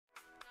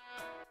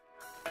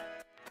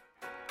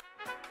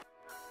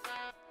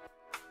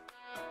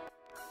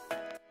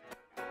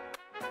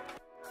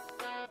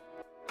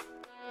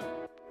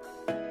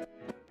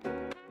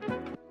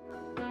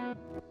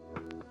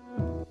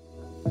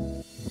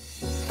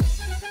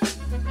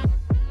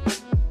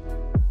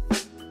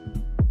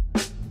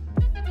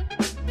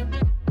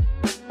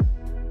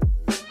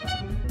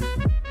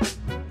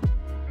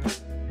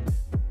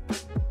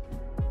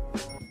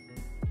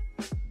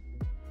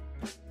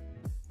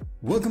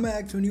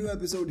back to a new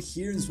episode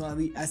here in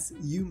SUALVI. As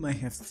you might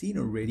have seen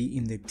already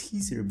in the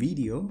teaser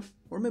video,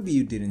 or maybe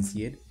you didn't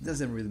see it,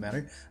 doesn't really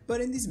matter.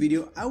 But in this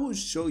video, I will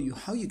show you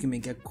how you can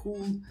make a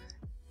cool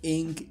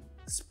ink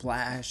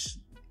splash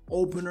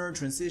opener,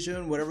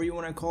 transition, whatever you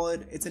want to call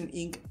it. It's an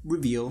ink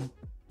reveal.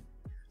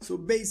 So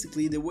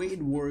basically the way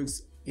it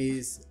works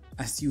is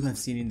as you have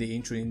seen in the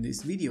intro in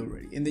this video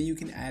already, and then you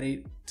can add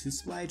it to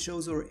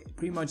slideshows or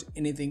pretty much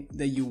anything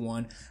that you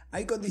want.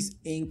 I got this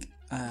ink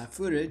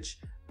footage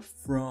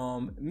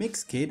from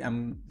Mixkit.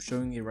 I'm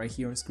showing it right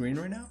here on screen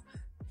right now,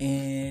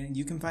 and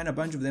you can find a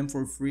bunch of them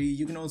for free.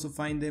 You can also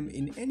find them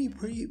in any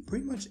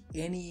pretty much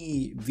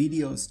any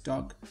video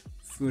stock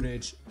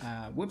footage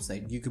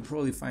website. You could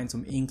probably find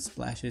some ink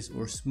splashes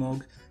or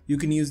smoke. You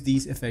can use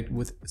these effect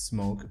with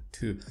smoke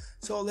too.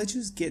 So let's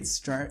just get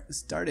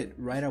started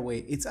right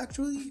away. It's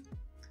actually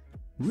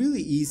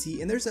really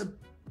easy, and there's a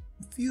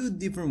few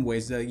different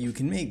ways that you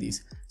can make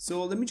these.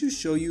 So let me just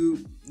show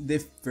you the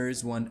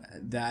first one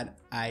that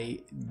I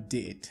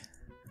did.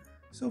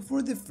 So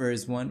for the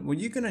first one, what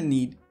you're gonna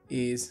need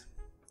is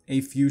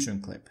a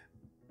fusion clip.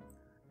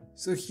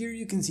 So here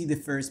you can see the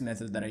first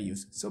method that I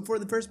use. So for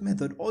the first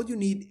method, all you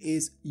need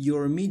is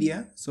your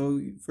media. So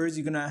first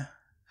you're gonna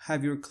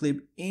have your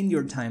clip in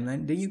your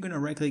timeline, then you're gonna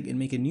right click and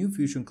make a new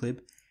fusion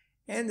clip,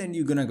 and then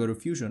you're gonna go to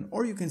fusion,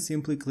 or you can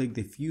simply click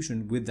the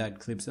fusion with that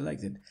clip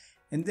selected.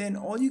 And then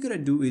all you gotta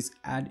do is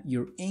add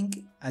your ink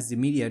as the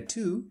media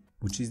too,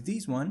 which is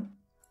this one.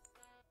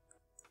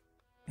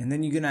 And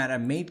then you're gonna add a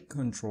mate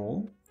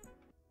control.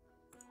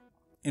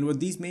 And what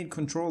this mate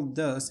control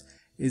does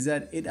is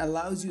that it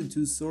allows you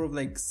to sort of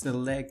like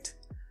select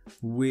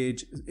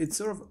which, it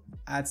sort of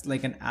adds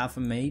like an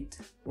alpha mate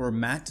or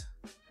matte.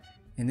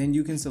 And then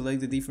you can select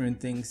the different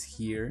things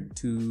here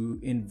to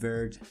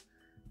invert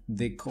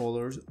the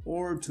colors,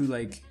 or to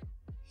like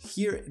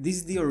here, this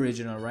is the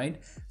original,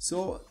 right?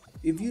 So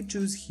if you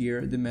choose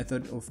here the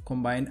method of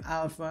combine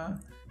alpha,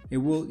 it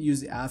will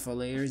use the alpha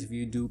layers. If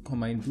you do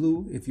combine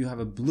blue, if you have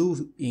a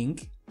blue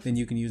ink, then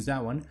you can use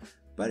that one.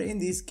 But in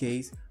this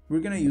case, we're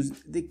gonna use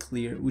the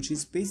clear, which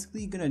is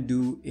basically gonna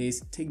do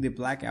is take the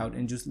black out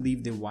and just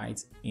leave the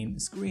whites in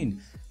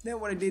screen. Then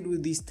what I did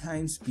with this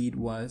time speed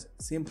was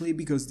simply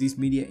because this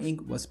media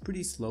ink was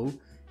pretty slow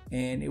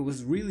and it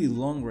was really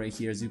long right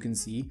here, as you can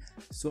see.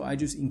 So I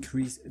just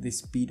increased the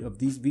speed of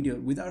this video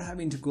without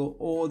having to go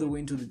all the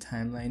way into the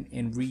timeline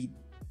and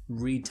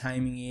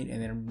retiming it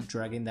and then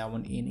dragging that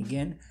one in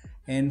again.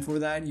 And for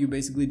that, you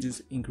basically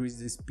just increase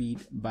the speed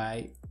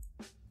by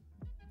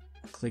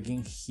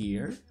clicking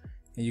here,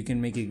 and you can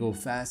make it go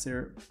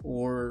faster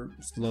or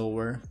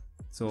slower.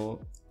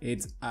 So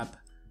it's up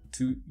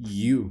to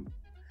you.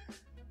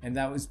 And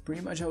that was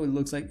pretty much how it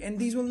looks like. And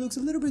this one looks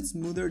a little bit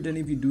smoother than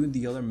if you do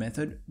the other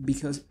method,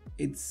 because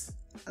it's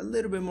a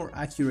little bit more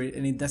accurate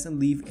and it doesn't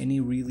leave any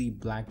really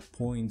black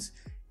points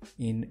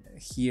in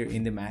here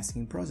in the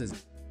masking process.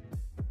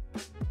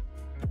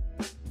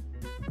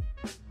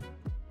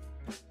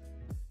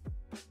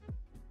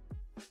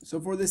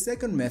 So for the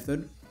second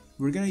method,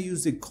 we're gonna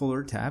use the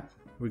color tab.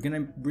 We're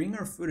gonna bring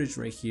our footage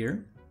right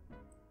here,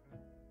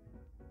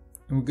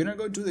 and we're gonna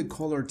go to the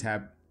color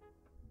tab.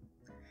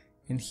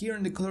 And here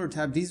in the color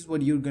tab, this is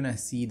what you're gonna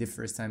see the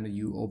first time that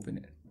you open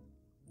it.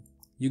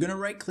 You're gonna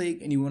right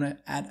click and you wanna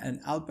add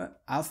an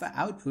alpha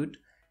output.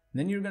 And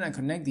then you're gonna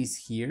connect this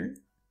here.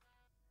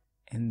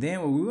 And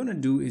then what we wanna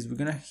do is we're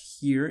gonna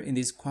here in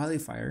this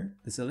qualifier,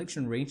 the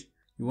selection range,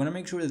 you wanna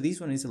make sure that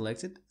this one is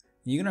selected.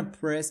 You're gonna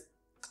press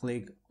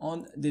click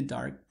on the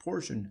dark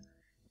portion.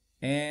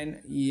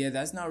 And yeah,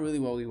 that's not really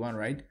what we want,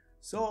 right?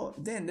 So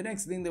then the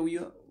next thing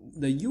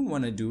that you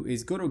wanna do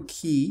is go to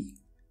key.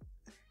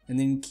 And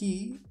then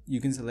key,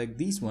 you can select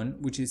this one,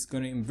 which is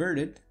going to invert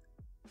it.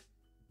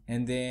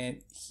 And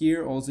then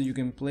here also you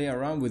can play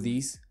around with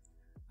these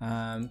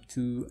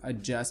to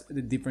adjust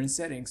the different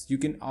settings. You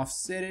can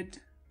offset it.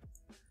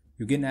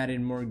 You can add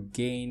in more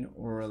gain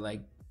or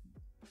like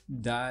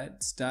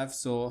that stuff.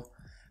 So,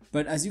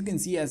 but as you can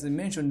see, as I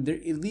mentioned,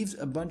 it leaves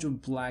a bunch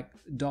of black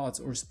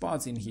dots or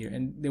spots in here.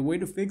 And the way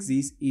to fix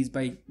this is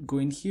by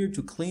going here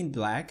to clean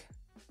black.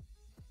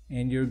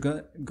 And you're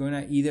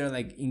gonna either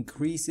like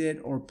increase it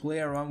or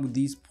play around with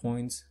these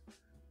points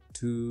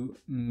to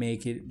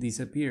make it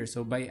disappear.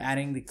 So by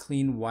adding the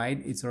clean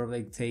white, it sort of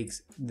like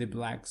takes the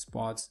black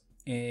spots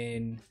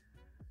in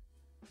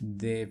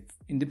the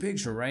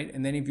picture, right?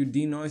 And then if you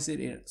denoise it,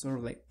 it sort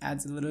of like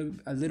adds a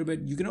little bit.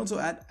 You can also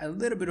add a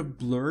little bit of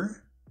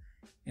blur,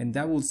 and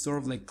that will sort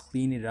of like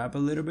clean it up a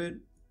little bit.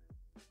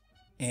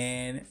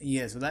 And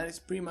yeah, so that is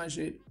pretty much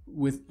it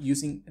with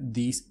using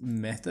this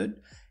method.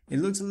 It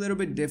looks a little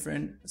bit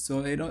different, so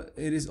it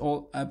is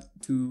all up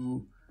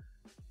to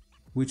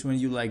which one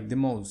you like the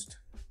most.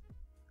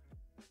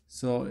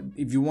 So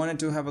if you wanted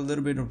to have a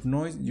little bit of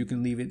noise, you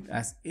can leave it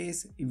as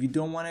is. If you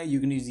don't want it, you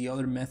can use the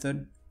other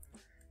method.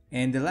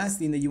 And the last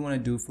thing that you want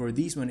to do for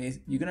this one is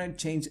you're gonna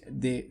change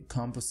the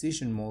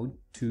composition mode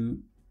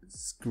to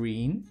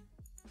screen,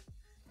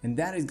 and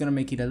that is gonna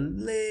make it a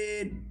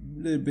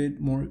little bit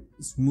more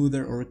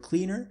smoother or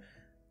cleaner,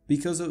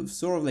 because of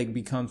sort of like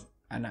becomes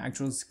an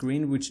actual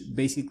screen, which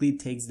basically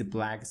takes the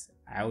blacks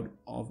out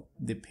of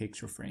the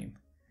picture frame.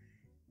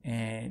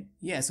 And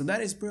yeah, so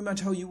that is pretty much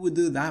how you would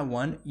do that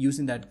one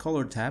using that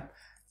color tab.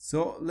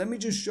 So let me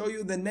just show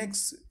you the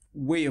next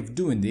way of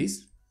doing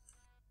this.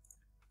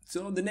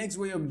 So the next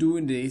way of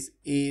doing this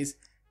is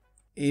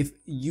if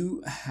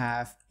you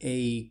have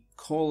a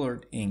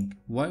colored ink.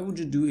 What would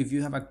you do if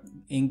you have an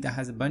ink that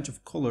has a bunch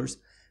of colors?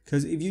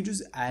 Because if you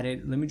just add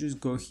it, let me just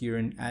go here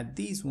and add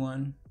this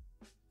one.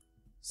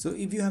 So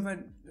if you have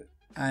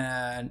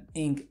an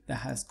ink that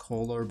has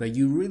color but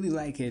you really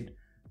like it,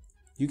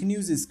 you can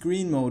use the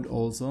screen mode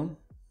also,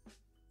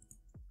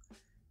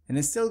 and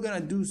it's still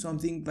gonna do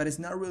something, but it's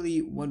not really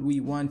what we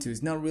want to.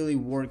 It's not really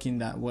working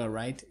that well,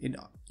 right?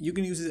 You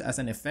can use it as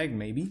an effect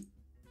maybe,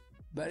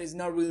 but it's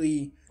not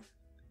really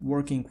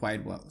working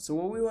quite well. So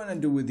what we want to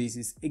do with this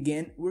is,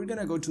 again, we're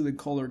gonna go to the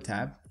color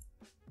tab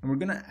and we're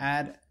gonna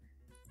add,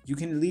 you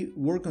can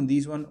work on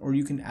this one, or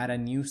you can add a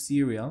new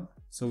serial.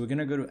 So we're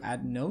gonna go to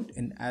add note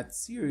and add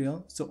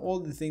serial. So all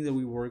the things that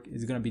we work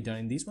is gonna be done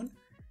in this one.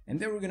 And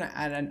then we're gonna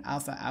add an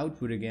alpha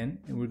output again,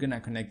 and we're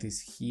gonna connect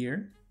this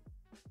here.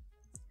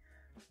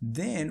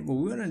 Then what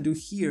we wanna do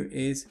here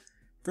is,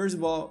 first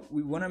of all,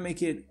 we wanna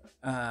make it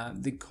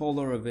the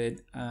color of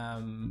it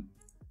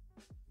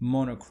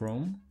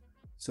monochrome.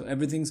 So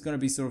everything's gonna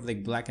be sort of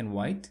like black and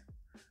white.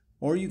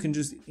 Or you can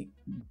just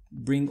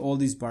bring all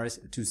these bars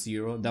to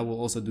 0. That will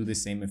also do the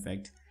same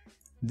effect.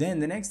 Then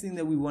the next thing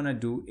that we wanna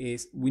do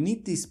is, we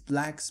need these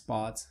black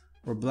spots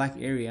or black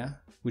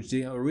area, which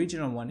the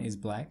original one is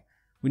black.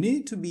 We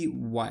need it to be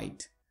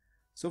white.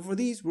 So for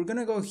these, we're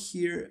gonna go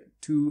here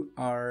to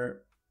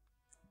our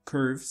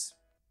curves,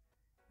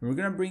 and we're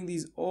gonna bring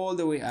these all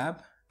the way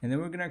up, and then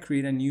we're gonna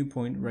create a new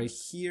point right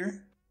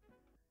here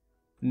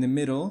in the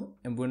middle,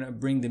 and we're gonna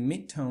bring the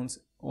midtones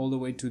all the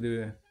way to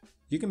the,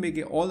 you can make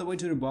it all the way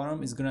to the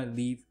bottom. It's gonna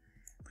leave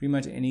pretty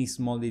much any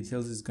small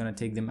details, it's gonna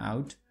take them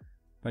out.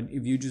 But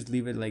if you just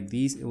leave it like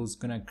this, it was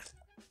gonna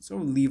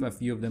sort of leave a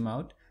few of them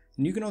out.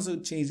 And you can also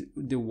change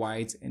the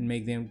whites and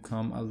make them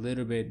come a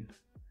little bit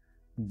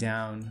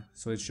down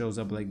so it shows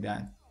up like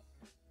that.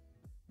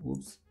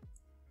 Whoops.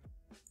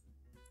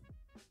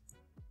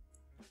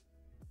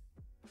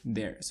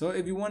 There. So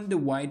if you want the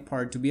white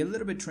part to be a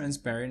little bit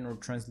transparent or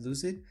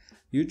translucent,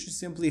 you just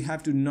simply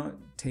have to not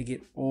take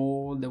it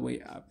all the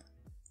way up.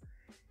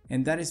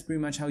 And that is pretty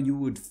much how you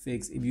would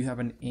fix if you have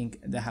an ink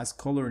that has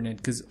color in it,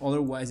 because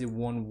otherwise it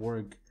won't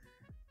work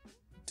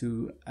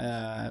to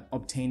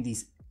obtain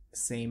this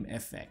same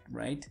effect,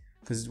 right?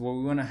 Because what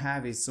we want to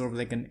have is sort of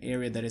like an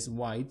area that is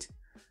white,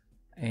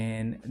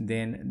 and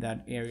then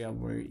that area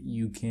where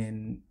you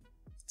can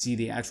see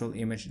the actual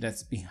image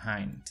that's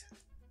behind.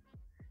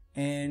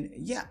 And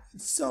yeah,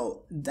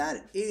 so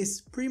that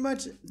is pretty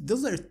much,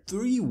 those are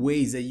 3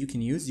 ways that you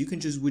can use. You can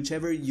choose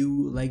whichever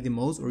you like the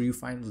most, or you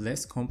find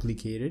less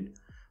complicated,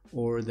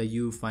 or that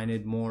you find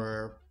it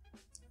more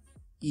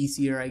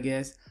easier, I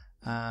guess.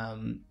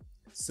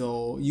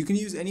 So you can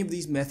use any of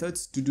these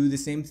methods to do the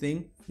same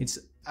thing. It's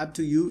up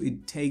to you.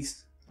 It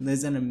takes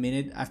less than a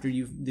minute after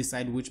you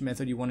decide which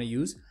method you want to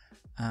use.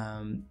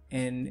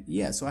 And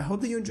yeah, so I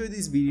hope that you enjoyed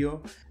this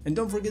video, and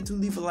don't forget to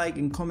leave a like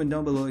and comment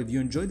down below if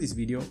you enjoyed this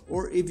video,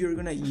 or if you're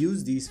gonna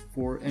use these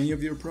for any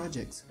of your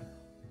projects.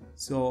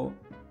 So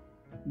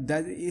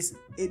that is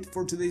it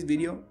for today's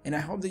video, and I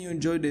hope that you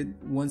enjoyed it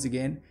once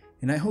again,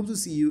 and I hope to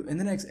see you in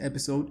the next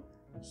episode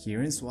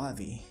here in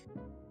SUALVI.